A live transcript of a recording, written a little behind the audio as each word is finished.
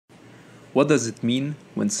What does it mean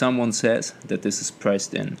when someone says that this is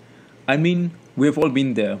priced in? I mean, we have all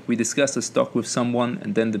been there. We discuss a stock with someone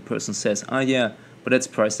and then the person says, yeah, but that's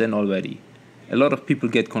priced in already. A lot of people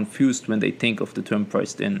get confused when they think of the term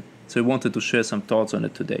priced in, so I wanted to share some thoughts on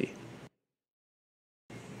it today.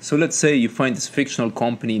 So let's say you find this fictional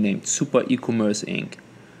company named Super E-Commerce Inc.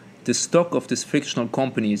 The stock of this fictional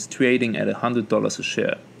company is trading at $100 a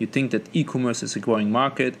share. You think that e-commerce is a growing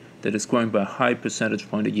market that is growing by a high percentage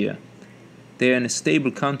point a year. They are in a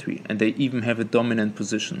stable country and they even have a dominant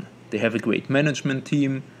position. They have a great management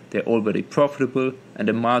team, they're already profitable, and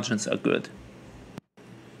the margins are good.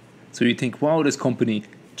 So you think, wow, this company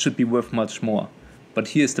should be worth much more. But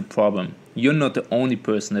here's the problem. You're not the only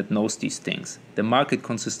person that knows these things. The market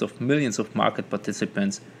consists of millions of market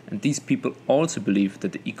participants, and these people also believe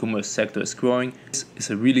that the e-commerce sector is growing. This is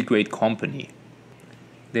a really great company.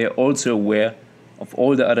 They are also aware of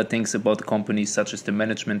all the other things about the company, such as the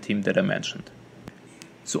management team that I mentioned.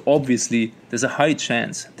 So obviously, there's a high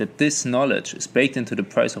chance that this knowledge is baked into the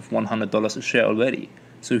price of $100 a share already.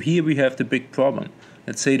 So here we have the big problem.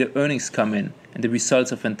 Let's say the earnings come in and the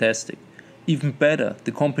results are fantastic. Even better,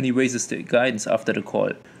 the company raises the guidance after the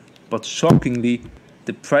call. But shockingly,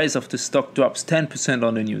 the price of the stock drops 10%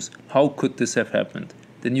 on the news. How could this have happened?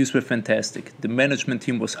 The news were fantastic. The management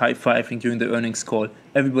team was high-fiving during the earnings call.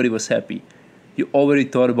 Everybody was happy. You already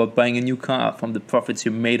thought about buying a new car from the profits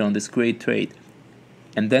you made on this great trade.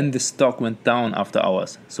 And then the stock went down after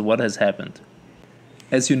hours. So what has happened?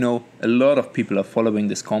 As you know, a lot of people are following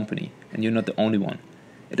this company, and you're not the only one.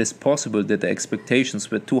 It is possible that the expectations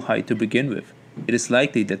were too high to begin with. It is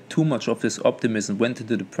likely that too much of this optimism went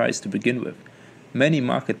into the price to begin with. Many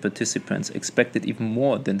market participants expected even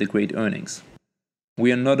more than the great earnings.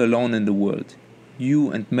 We are not alone in the world. You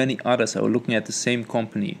and many others are looking at the same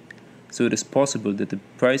company. So it is possible that the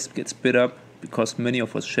price gets bid up because many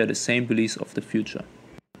of us share the same beliefs of the future.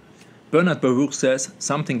 Bernard Baruch says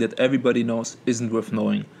something that everybody knows isn't worth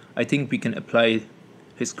knowing. I think we can apply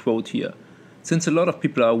his quote here. Since a lot of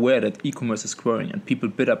people are aware that e-commerce is growing and people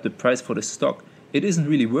bid up the price for the stock, it isn't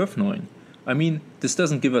really worth knowing. I mean, this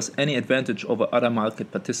doesn't give us any advantage over other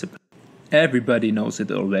market participants. Everybody knows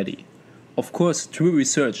it already. Of course, through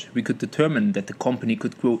research, we could determine that the company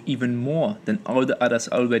could grow even more than all the others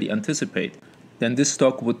already anticipate. Then this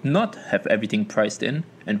stock would not have everything priced in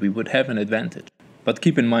and we would have an advantage. But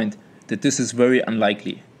keep in mind that this is very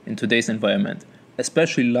unlikely in today's environment.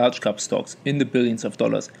 Especially large cap stocks in the billions of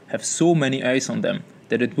dollars have so many eyes on them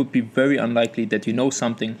that it would be very unlikely that you know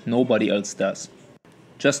something nobody else does.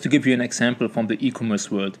 Just to give you an example from the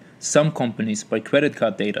e-commerce world, some companies buy credit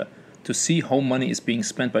card data to see how money is being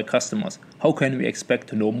spent by customers. How can we expect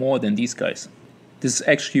to know more than these guys? This is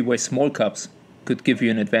actually why small caps could give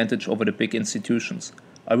you an advantage over the big institutions.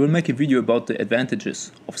 I will make a video about the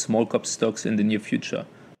advantages of small cap stocks in the near future.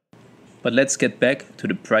 But let's get back to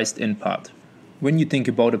the priced in part. When you think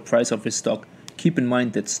about the price of a stock, keep in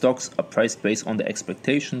mind that stocks are priced based on the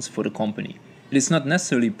expectations for the company. It is not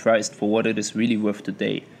necessarily priced for what it is really worth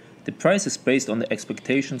today. The price is based on the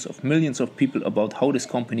expectations of millions of people about how this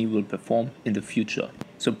company will perform in the future.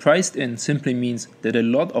 So priced in simply means that a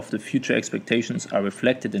lot of the future expectations are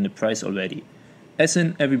reflected in the price already. As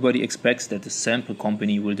in, everybody expects that the sample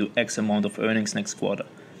company will do X amount of earnings next quarter,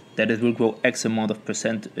 that it will grow X amount of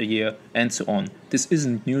percent a year, and so on. This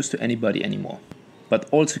isn't news to anybody anymore. But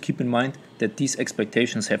also keep in mind that these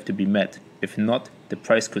expectations have to be met. If not, the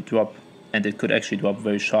price could drop, and it could actually drop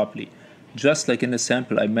very sharply. Just like in the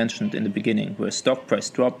sample I mentioned in the beginning, where stock price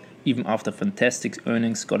dropped even after fantastic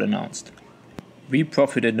earnings got announced. We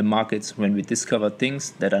profit in the markets when we discover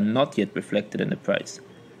things that are not yet reflected in the price.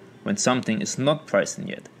 When something is not priced in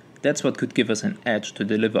yet, that's what could give us an edge to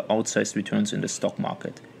deliver outsized returns in the stock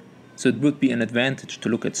market. So it would be an advantage to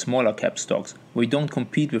look at smaller cap stocks where you don't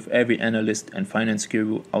compete with every analyst and finance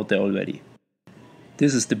guru out there already.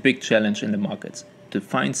 This is the big challenge in the markets, to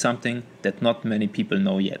find something that not many people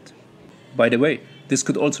know yet. By the way, this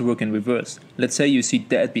could also work in reverse. Let's say you see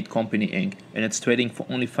Deadbeat Company Inc. and it's trading for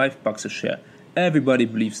only $5 a share. Everybody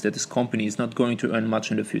believes that this company is not going to earn much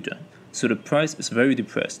in the future, so the price is very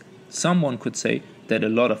depressed. Someone could say that a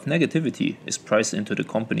lot of negativity is priced into the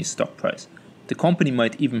company's stock price. The company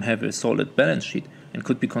might even have a solid balance sheet and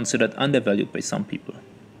could be considered undervalued by some people.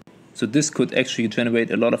 So this could actually generate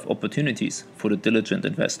a lot of opportunities for the diligent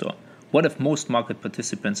investor. What if most market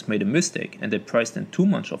participants made a mistake and they priced in too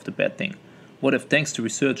much of the bad thing? What if thanks to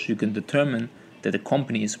research you can determine that a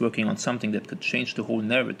company is working on something that could change the whole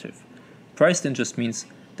narrative? Priced in just means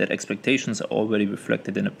that expectations are already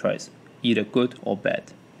reflected in a price, either good or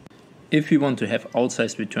bad. If you want to have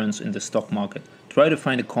outsized returns in the stock market, Try to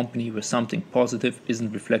find a company where something positive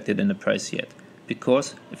isn't reflected in the price yet,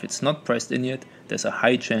 because if it's not priced in yet, there's a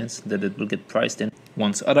high chance that it will get priced in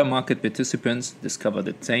once other market participants discover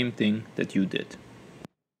the same thing that you did.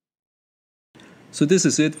 So this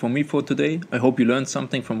is it for me for today. I hope you learned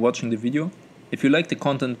something from watching the video. If you like the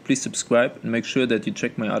content, please subscribe and make sure that you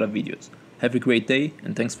check my other videos. Have a great day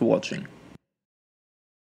and thanks for watching.